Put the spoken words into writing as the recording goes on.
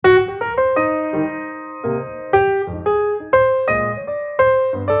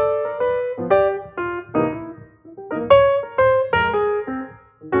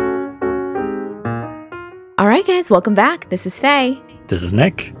guys, welcome back. This is Faye. This is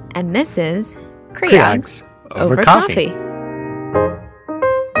Nick. And this is Creogs over coffee.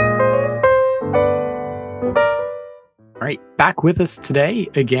 All right, back with us today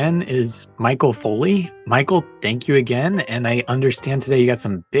again is Michael Foley. Michael, thank you again. And I understand today you got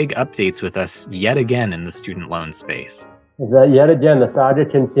some big updates with us yet again in the student loan space. Yet again, the saga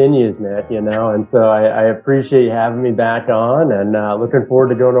continues, Nick, and so I appreciate you having me back on and looking forward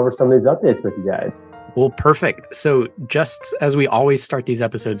to going over some of these updates with you guys. Well, perfect. So just as we always start these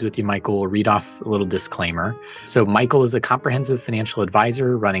episodes with you, Michael, we'll read off a little disclaimer. So Michael is a comprehensive financial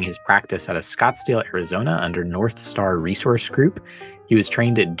advisor running his practice out of Scottsdale, Arizona under North Star Resource Group. He was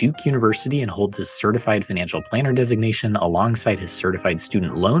trained at Duke University and holds his certified financial planner designation alongside his certified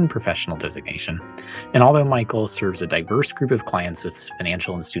student loan professional designation. And although Michael serves a diverse group of clients with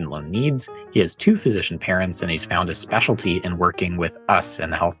financial and student loan needs, he has 2 physician parents and he's found a specialty in working with us in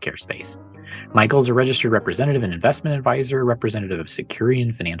the healthcare space. Michael is a registered representative and investment advisor, representative of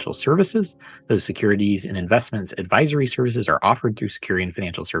Securian Financial Services. Those securities and investments advisory services are offered through Securian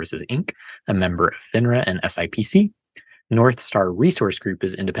Financial Services, Inc., a member of FINRA and SIPC. North Star Resource Group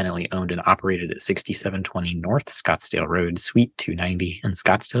is independently owned and operated at 6720 North Scottsdale Road, Suite 290 in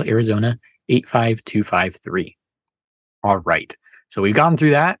Scottsdale, Arizona, 85253. All right, so we've gone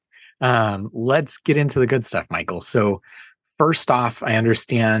through that. Let's get into the good stuff, Michael. So first off, I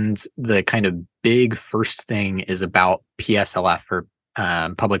understand the kind of big first thing is about PSLF for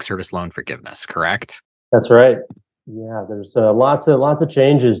public service loan forgiveness, correct? That's right. Yeah, there's lots of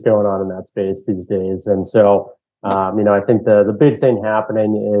changes going on in that space these days, and so I think the big thing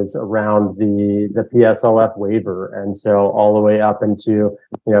happening is around the PSLF waiver, and so all the way up into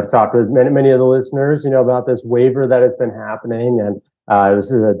I've talked with many of the listeners about this waiver that has been happening, and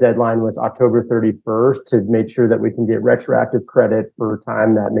the deadline was October 31st to make sure that we can get retroactive credit for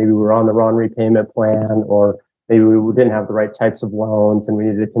time that maybe we were on the wrong repayment plan, or maybe we didn't have the right types of loans and we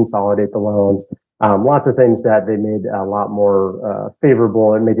needed to consolidate the loans. Lots of things that they made a lot more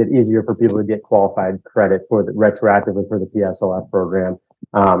favorable and made it easier for people to get qualified credit retroactively for the PSLF program.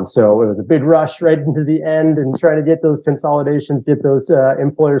 So it was a big rush right into the end and trying to get those consolidations, get those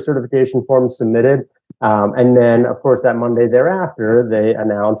employer certification forms submitted. And then, of course, that Monday thereafter, they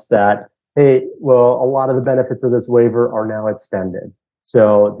announced that, hey, well, a lot of the benefits of this waiver are now extended.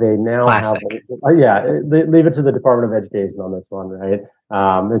 So they now leave it to the Department of Education on this one, right?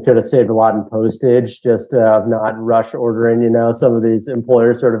 It could have saved a lot in postage, just not rush ordering, some of these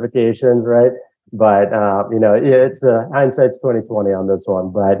employer certifications, right? But it's hindsight's 2020 on this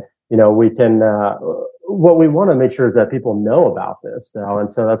one. But we can. What we want to make sure is that people know about this now,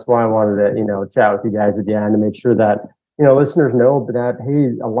 and so that's why I wanted to chat with you guys again to make sure that listeners know that,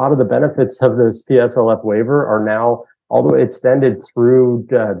 hey, a lot of the benefits of this PSLF waiver are now all the way extended through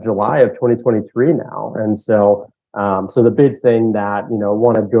July of 2023 now, and so the big thing that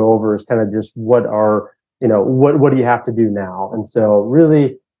want to go over is kind of just what do you have to do now, and so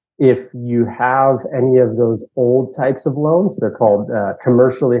really, if you have any of those old types of loans, they're called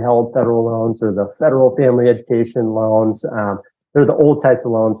commercially held federal loans or the federal family education loans. They're the old types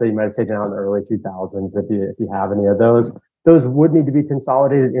of loans that you might have taken out in the early 2000s. If you have any of those would need to be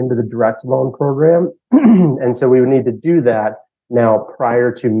consolidated into the direct loan program. And so we would need to do that now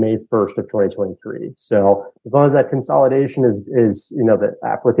prior to May 1st of 2023. So as long as that consolidation is the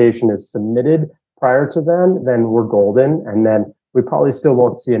application is submitted prior to then we're golden. And then we probably still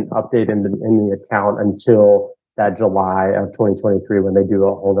won't see an update in the account until that July of 2023 when they do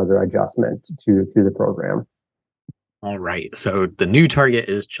a whole other adjustment to the program. All right. So the new target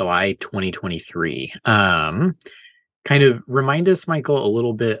is July 2023. Kind of remind us, Michael, a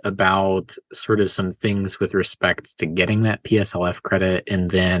little bit about sort of some things with respect to getting that PSLF credit.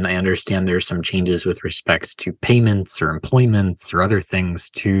 And then I understand there's some changes with respect to payments or employments or other things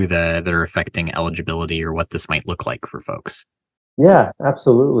too that are affecting eligibility or what this might look like for folks. Yeah,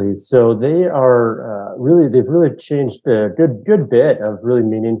 absolutely. So they are they've really changed a good bit of really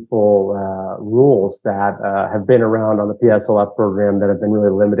meaningful rules that have been around on the PSLF program that have been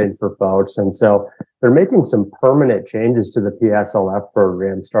really limiting for folks. And so they're making some permanent changes to the PSLF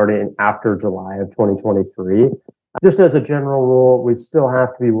program starting after July of 2023. Just as a general rule, we still have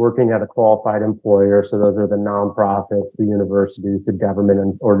to be working at a qualified employer. So those are the nonprofits, the universities, the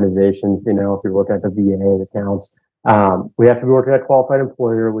government organizations, if you're working at the VA, the counts. We have to be working at a qualified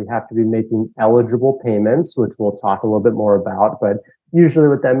employer. We have to be making eligible payments, which we'll talk a little bit more about. But usually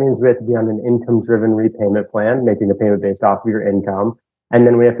what that means, we have to be on an income-driven repayment plan, making a payment based off of your income. And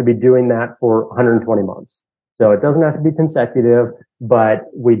then we have to be doing that for 120 months. So it doesn't have to be consecutive, but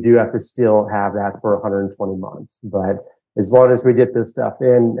we do have to still have that for 120 months. But as long as we get this stuff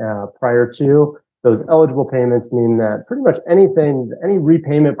in prior to, those eligible payments mean that pretty much anything, any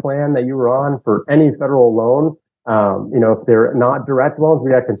repayment plan that you were on for any federal loan, if they're not direct loans,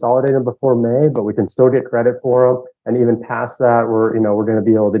 we got to consolidate them before May, but we can still get credit for them. And even past that, we're going to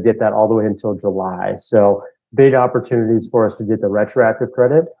be able to get that all the way until July. So big opportunities for us to get the retroactive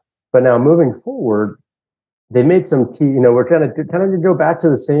credit. But now moving forward, they made some key, we're kind of to go back to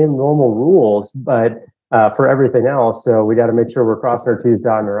the same normal rules, but for everything else. So we got to make sure we're crossing our T's,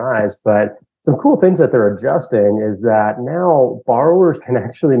 dotting our I's. But some cool things that they're adjusting is that now borrowers can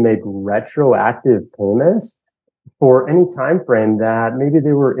actually make retroactive payments for any time frame that maybe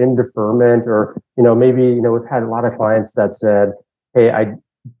they were in deferment, or maybe we've had a lot of clients that said, hey,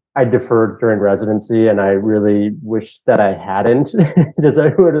 I deferred during residency and I really wish that I hadn't, because I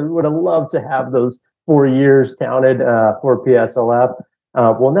would have loved to have those 4 years counted for PSLF.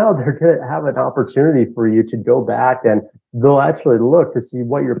 Well, now they're going to have an opportunity for you to go back, and they'll actually look to see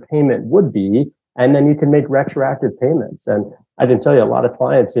what your payment would be, and then you can make retroactive payments. And I can tell you a lot of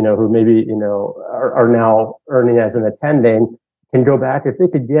clients, who maybe, are now earning as an attending, can go back if they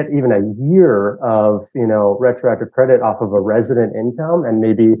could get even a year of, retroactive credit off of a resident income, and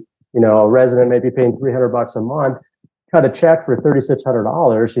maybe, a resident may be paying $300 a month, cut a check for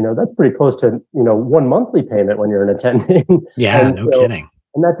 $3,600, that's pretty close to, one monthly payment when you're an attending. Yeah, no kidding.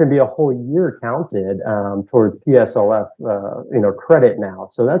 And that can be a whole year counted towards PSLF, credit now.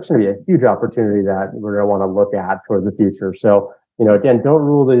 So that's going to be a huge opportunity that we're going to want to look at for the future. So, again, don't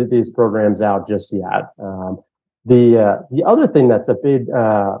rule these programs out just yet. The other thing that's a big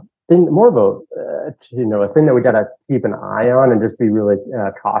thing, more of a thing that we got to keep an eye on and just be really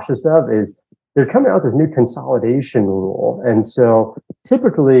cautious of, is they're coming out with this new consolidation rule. And so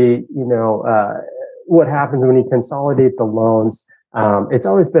typically, what happens when you consolidate the loans, it's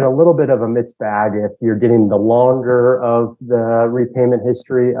always been a little bit of a mixed bag if you're getting the longer of the repayment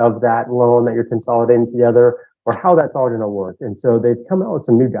history of that loan that you're consolidating together, or how that's all going to work. And so they've come out with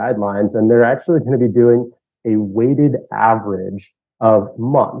some new guidelines, and they're actually going to be doing a weighted average of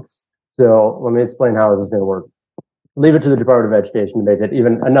months. So let me explain how this is going to work. Leave it to the Department of Education to make it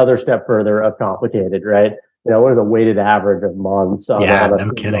even another step further of complicated, right? What is a weighted average of months? Yeah,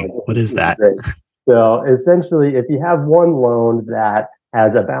 no kidding. What is that? So essentially, if you have one loan that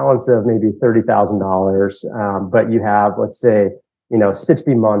has a balance of maybe $30,000, but you have, let's say,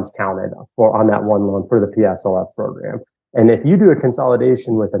 60 months counted on that one loan for the PSLF program. And if you do a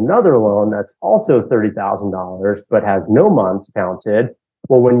consolidation with another loan that's also $30,000, but has no months counted,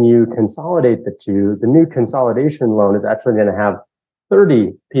 well, when you consolidate the two, the new consolidation loan is actually going to have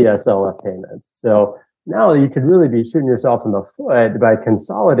 30 PSLF payments. So now you could really be shooting yourself in the foot by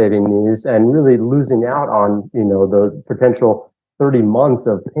consolidating these and really losing out on, the potential 30 months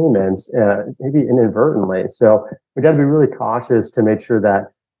of payments, maybe inadvertently. So we got to be really cautious to make sure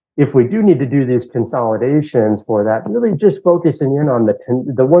that if we do need to do these consolidations for that, really just focusing in on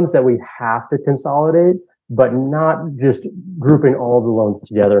the ones that we have to consolidate, but not just grouping all the loans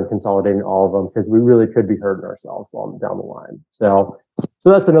together and consolidating all of them, because we really could be hurting ourselves down the line. So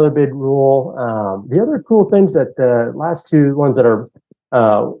that's another big rule. The other cool things that the last two ones that are,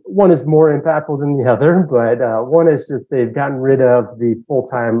 one is more impactful than the other, but one is just they've gotten rid of the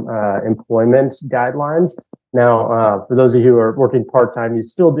full-time employment guidelines. Now, for those of you who are working part-time, you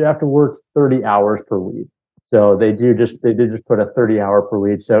still do have to work 30 hours per week. So they did just put a 30-hour per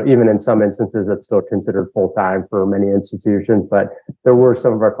week. So even in some instances, that's still considered full-time for many institutions. But there were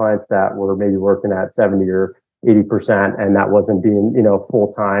some of our clients that were maybe working at 70 or 80%, and that wasn't being,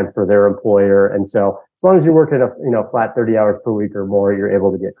 full-time for their employer. And so as long as you're working a flat 30 hours per week or more, you're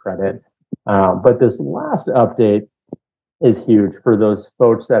able to get credit. But this last update is huge for those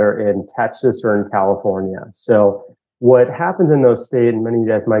folks that are in Texas or in California. So what happens in those states, and many of you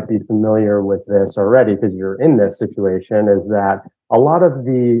guys might be familiar with this already because you're in this situation, is that a lot of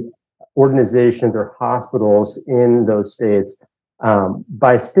the organizations or hospitals in those states,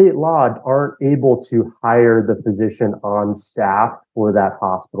 by state law, aren't able to hire the physician on staff for that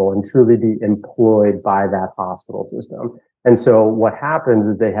hospital and truly be employed by that hospital system. And so what happens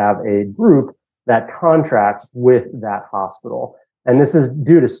is they have a group that contracts with that hospital. And this is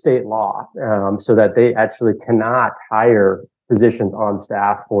due to state law, so that they actually cannot hire physicians on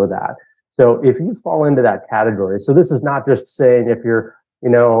staff for that. So if you fall into that category, so this is not just saying if you're,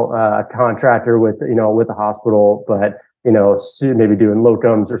 a contractor with a hospital, but, maybe doing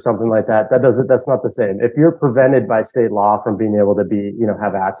locums or something like that. That's not the same. If you're prevented by state law from being able to be,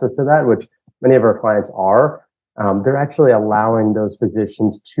 have access to that, which many of our clients are, they're actually allowing those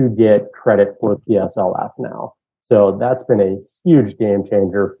physicians to get credit for PSLF now. So that's been a huge game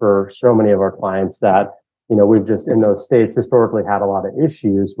changer for so many of our clients that, we've just in those states historically had a lot of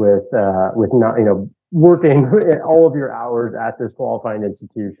issues with not, working all of your hours at this qualifying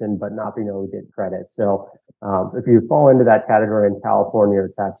institution, but not being able to get credit. So if you fall into that category in California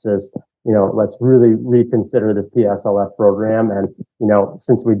or Texas, let's really reconsider this PSLF program. And,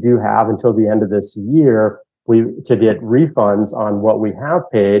 since we do have until the end of this year, to get refunds on what we have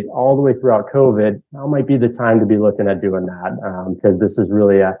paid all the way throughout COVID, now might be the time to be looking at doing that, because this is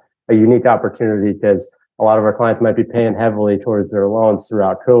really a unique opportunity, because a lot of our clients might be paying heavily towards their loans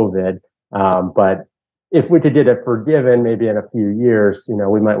throughout COVID. But if we could get it forgiven, maybe in a few years,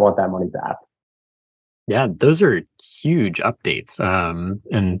 we might want that money back. Yeah, those are huge updates.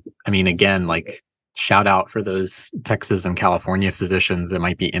 And I mean, again, like shout out for those Texas and California physicians that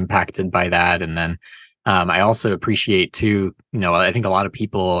might be impacted by that. And then I also appreciate too, I think a lot of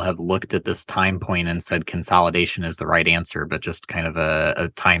people have looked at this time point and said consolidation is the right answer, but just kind of a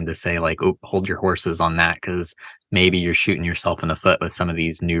time to say like, oh, hold your horses on that, because maybe you're shooting yourself in the foot with some of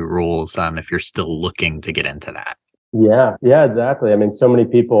these new rules if you're still looking to get into that. Yeah, exactly. I mean, so many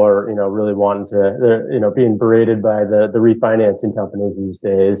people are, really wanting to, they're, being berated by the refinancing companies these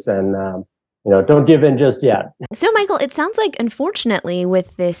days, and don't give in just yet. So, Michael, it sounds like, unfortunately,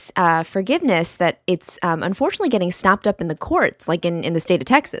 with this forgiveness, that it's unfortunately getting stopped up in the courts, like in the state of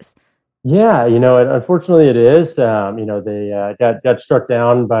Texas. Yeah, unfortunately it is. They got struck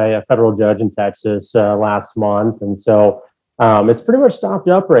down by a federal judge in Texas last month, and so it's pretty much stopped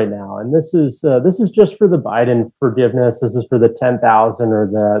up right now. And this is just for the Biden forgiveness. This is for the 10,000 or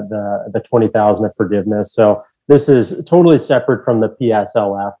the 20,000 of forgiveness. So this is totally separate from the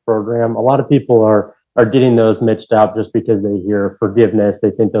PSLF program. A lot of people are getting those mixed up just because they hear forgiveness. They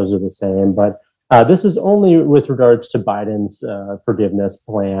think those are the same, but this is only with regards to Biden's forgiveness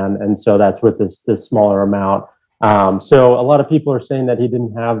plan, and so that's with this smaller amount. So a lot of people are saying that he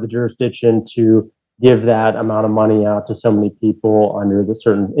didn't have the jurisdiction to give that amount of money out to so many people under the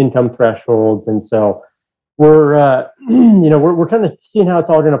certain income thresholds, and so we're we're kind of seeing how it's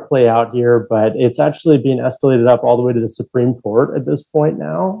all going to play out here. But it's actually being escalated up all the way to the Supreme Court at this point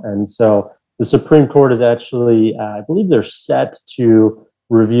now, and so the Supreme Court is actually, I believe, they're set to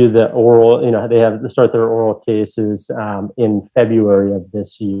review the oral, they have to start their oral cases in February of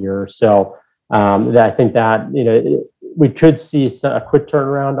this year. So I think that, we could see a quick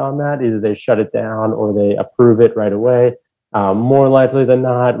turnaround on that. Either they shut it down or they approve it right away. More likely than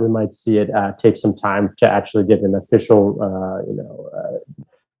not, we might see it take some time to actually get an official,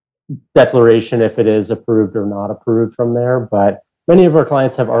 declaration if it is approved or not approved from there. But many of our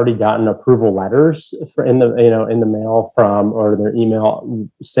clients have already gotten approval letters in the mail from, or their email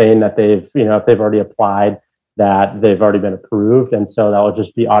saying that they've, if they've already applied, that they've already been approved. And so that will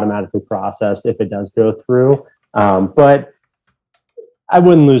just be automatically processed if it does go through. But I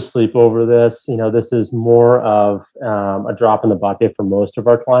wouldn't lose sleep over this. This is more of a drop in the bucket for most of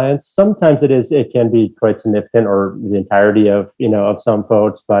our clients. Sometimes it can be quite significant, or the entirety of some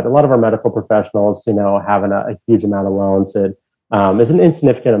folks, but a lot of our medical professionals, having a huge amount of loans that is an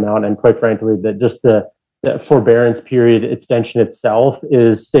insignificant amount. And quite frankly, that just the forbearance period extension itself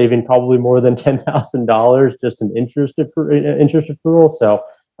is saving probably more than $10,000 just in interest accrual. So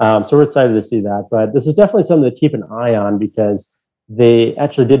we're excited to see that. But this is definitely something to keep an eye on, because they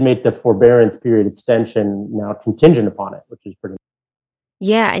actually did make the forbearance period extension now contingent upon it, which is pretty.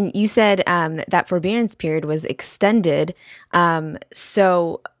 Yeah, and you said that forbearance period was extended.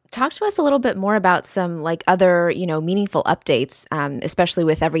 So talk to us a little bit more about some other, meaningful updates, especially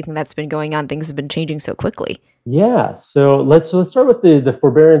with everything that's been going on. Things have been changing so quickly. Yeah. So let's start with the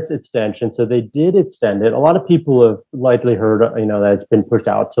forbearance extension. So they did extend it. A lot of people have likely heard, that it's been pushed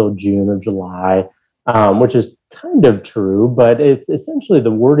out till June or July, which is kind of true, but it's essentially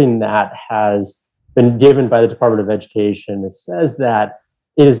the wording that has been given by the Department of Education. It says that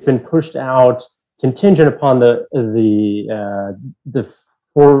it has been pushed out contingent upon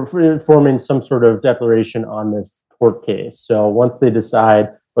forming some sort of declaration on this court case. So once they decide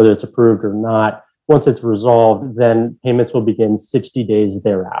whether it's approved or not, once it's resolved, then payments will begin 60 days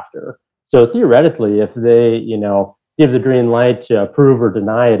thereafter. So theoretically, if they, give the green light to approve or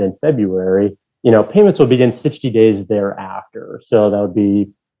deny it in February, payments will begin 60 days thereafter. So that would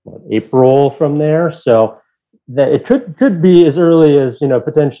be April from there. So that it could be as early as,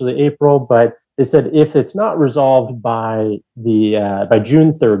 potentially April, but they said if it's not resolved by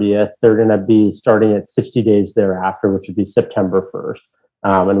June 30th, they're going to be starting at 60 days thereafter, which would be September 1st.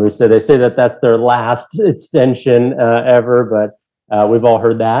 And they say that that's their last extension ever, but we've all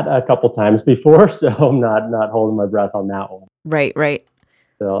heard that a couple times before, so I'm not holding my breath on that one. Right.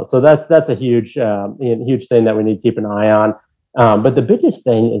 So that's a huge thing that we need to keep an eye on. But the biggest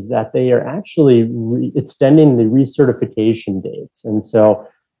thing is that they are actually extending the recertification dates. And so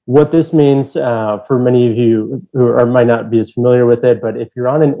what this means for many of you who might not be as familiar with it, but if you're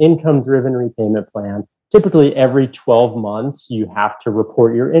on an income-driven repayment plan, typically every 12 months, you have to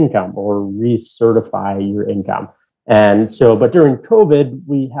report your income or recertify your income. And so, but during COVID,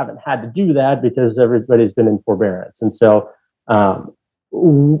 we haven't had to do that because everybody's been in forbearance. And so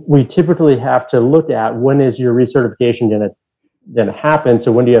we typically have to look at when is your recertification going to happen.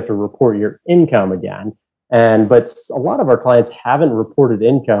 So when do you have to report your income again? But a lot of our clients haven't reported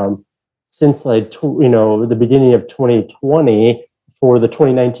income since the beginning of 2020 for the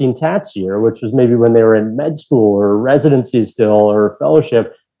 2019 tax year, which was maybe when they were in med school or residency still or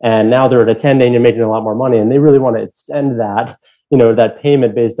fellowship. And now they're attending and making a lot more money, and they really want to extend that, that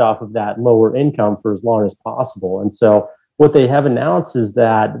payment based off of that lower income for as long as possible. And so what they have announced is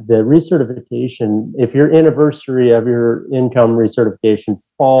that the recertification, if your anniversary of your income recertification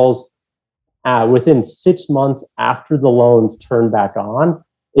falls within 6 months after the loans turn back on,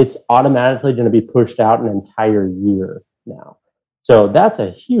 it's automatically going to be pushed out an entire year now. So that's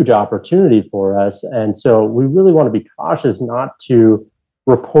a huge opportunity for us. And so we really want to be cautious not to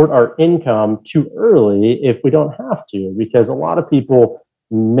report our income too early if we don't have to, because a lot of people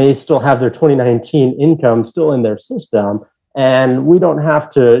may still have their 2019 income still in their system, and we don't have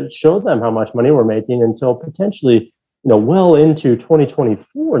to show them how much money we're making until potentially well into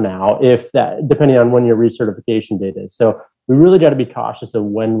 2024 now, if that, depending on when your recertification date is. So we really got to be cautious of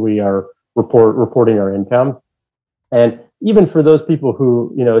when we are reporting our income. And even for those people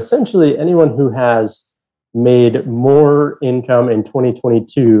who, essentially anyone who has made more income in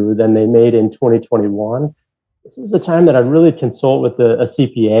 2022 than they made in 2021, this is a time that I really consult with a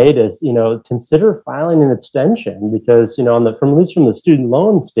CPA to, consider filing an extension, because, at least from the student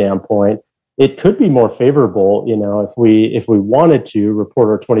loan standpoint, it could be more favorable, if we wanted to report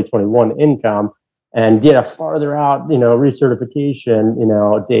our 2021 income and get a farther out,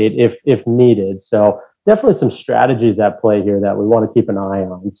 recertification, date if needed. So definitely some strategies at play here that we want to keep an eye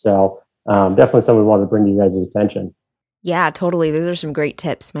on. So definitely something we want to bring to you guys' attention. Yeah, totally. Those are some great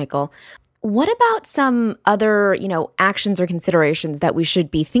tips, Michael. What about some other, actions or considerations that we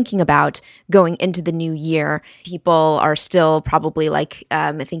should be thinking about going into the new year? People are still probably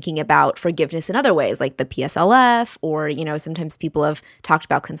thinking about forgiveness in other ways, like the PSLF, or, sometimes people have talked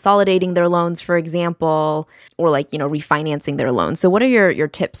about consolidating their loans, for example, or refinancing their loans. So what are your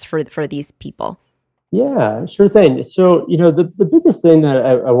tips for these people? Yeah, sure thing. So, the biggest thing that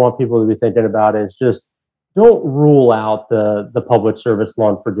I want people to be thinking about is just don't rule out the public service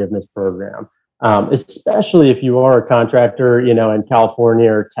loan forgiveness program, especially if you are a contractor, in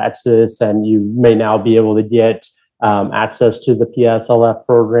California or Texas, and you may now be able to get access to the PSLF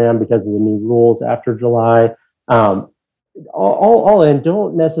program because of the new rules after July. All in,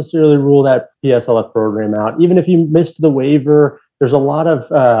 don't necessarily rule that PSLF program out. Even if you missed the waiver, there's a lot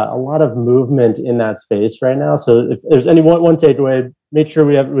of movement in that space right now. So if there's any one takeaway, make sure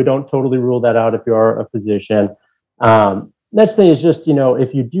we don't totally rule that out if you are a physician. Next thing is just,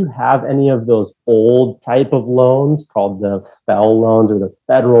 if you do have any of those old type of loans called the FFEL loans or the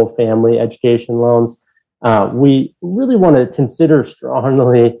Federal Family Education Loans, we really want to consider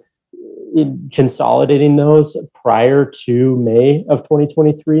strongly in consolidating those prior to May of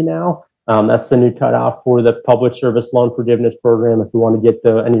 2023 now. That's the new cutoff for the public service loan forgiveness program if we want to get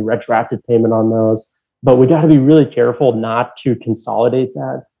any retroactive payment on those. But we got to be really careful not to consolidate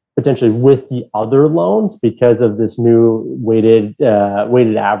that potentially with the other loans because of this new weighted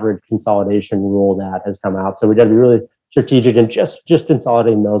average consolidation rule that has come out. So we got to be really strategic and just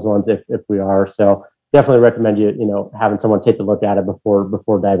consolidating those ones if we are. So definitely recommend you having someone take a look at it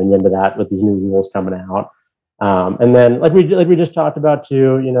before diving into that with these new rules coming out. And then like we just talked about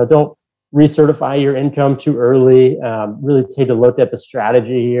too, don't recertify your income too early. Really take a look at the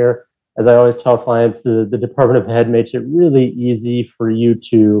strategy here. As I always tell clients, the Department of Ed makes it really easy for you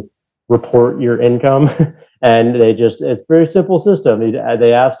to report your income. And it's a very simple system.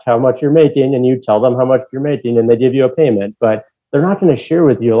 They ask how much you're making and you tell them how much you're making and they give you a payment, but they're not going to share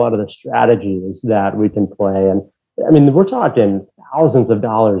with you a lot of the strategies that we can play. And I mean, we're talking thousands of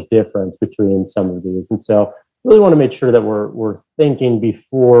dollars difference between some of these. And so really want to make sure that we're thinking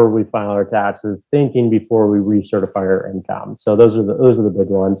before we file our taxes, thinking before we recertify our income. So those are the big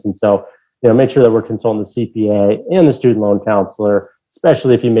ones. And so, make sure that we're consulting the CPA and the student loan counselor,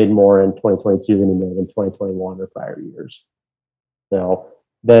 especially if you made more in 2022 than you made in 2021 or prior years. So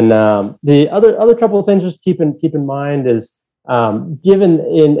then the other couple of things just keep in mind is given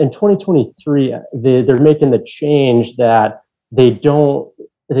in 2023, they're making the change that they don't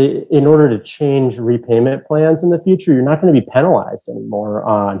in order to change repayment plans in the future, you're not going to be penalized anymore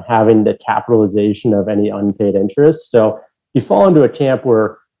on having the capitalization of any unpaid interest. So you fall into a camp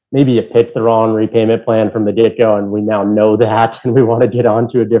where maybe you picked the wrong repayment plan from the get-go, and we now know that, and we want to get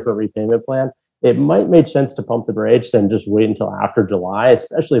onto a different repayment plan. It might make sense to pump the brakes and just wait until after July,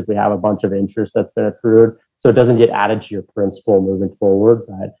 especially if we have a bunch of interest that's been accrued, so it doesn't get added to your principal moving forward.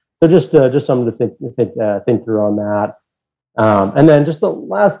 But so just something to think through on that. And then just the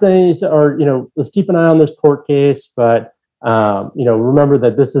last thing is, let's keep an eye on this court case, but remember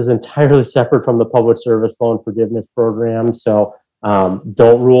that this is entirely separate from the public service loan forgiveness program. So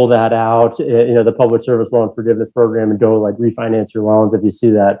don't rule that out. The public service loan forgiveness program, and go like refinance your loans if you see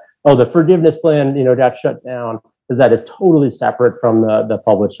that, the forgiveness plan, got shut down, because that is totally separate from the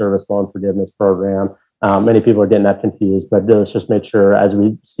public service loan forgiveness program. Many people are getting that confused, but let's just make sure as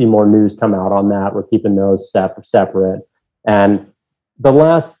we see more news come out on that, we're keeping those separate. And the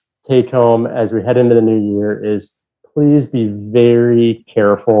last take home as we head into the new year is, please be very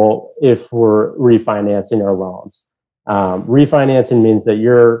careful if we're refinancing our loans. Refinancing means that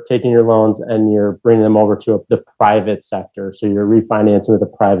you're taking your loans and you're bringing them over to the private sector. So you're refinancing with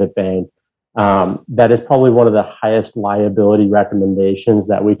a private bank. That is probably one of the highest liability recommendations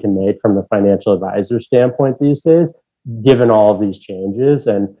that we can make from the financial advisor standpoint these days, given all of these changes.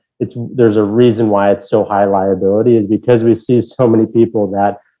 And there's a reason why it's so high liability, is because we see so many people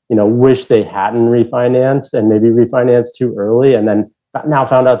that, wish they hadn't refinanced and maybe refinanced too early, and then now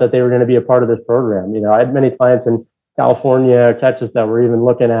found out that they were going to be a part of this program. I had many clients in California or Texas that were even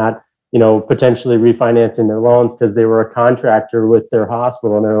looking at, potentially refinancing their loans because they were a contractor with their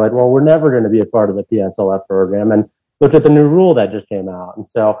hospital. And they're like, well, we're never going to be a part of the PSLF program. And look at the new rule that just came out. And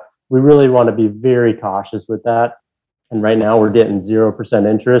so we really want to be very cautious with that. And right now we're getting 0%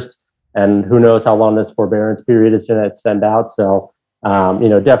 interest, and who knows how long this forbearance period is going to extend out. So,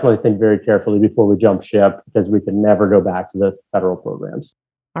 definitely think very carefully before we jump ship, because we can never go back to the federal programs.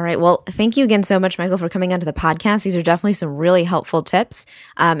 All right. Well, thank you again so much, Michael, for coming onto the podcast. These are definitely some really helpful tips,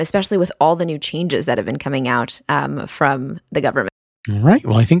 especially with all the new changes that have been coming out from the government. All right.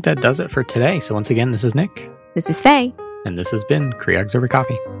 Well, I think that does it for today. So once again, this is Nick. This is Faye. And this has been Creogs Over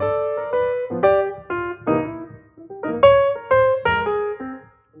Coffee.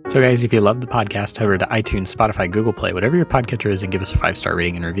 So guys, if you love the podcast, head over to iTunes, Spotify, Google Play, whatever your podcatcher is, and give us a 5-star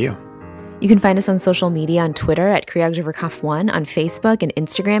rating and review. You can find us on social media on Twitter at Creogs Over Coffee 1, on Facebook and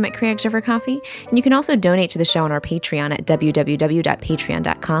Instagram at Creogs Over Coffee. And you can also donate to the show on our Patreon at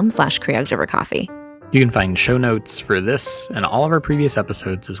www.patreon.com/Creogs Over Coffee. You can find show notes for this and all of our previous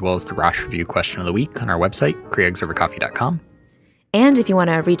episodes, as well as the Rosh Review question of the week, on our website, creogsovercoffee.com. And if you want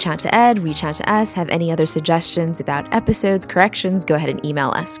to reach out to Ed, reach out to us, have any other suggestions about episodes, corrections, go ahead and email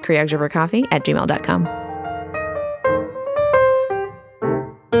us, creogsovercoffee@gmail.com.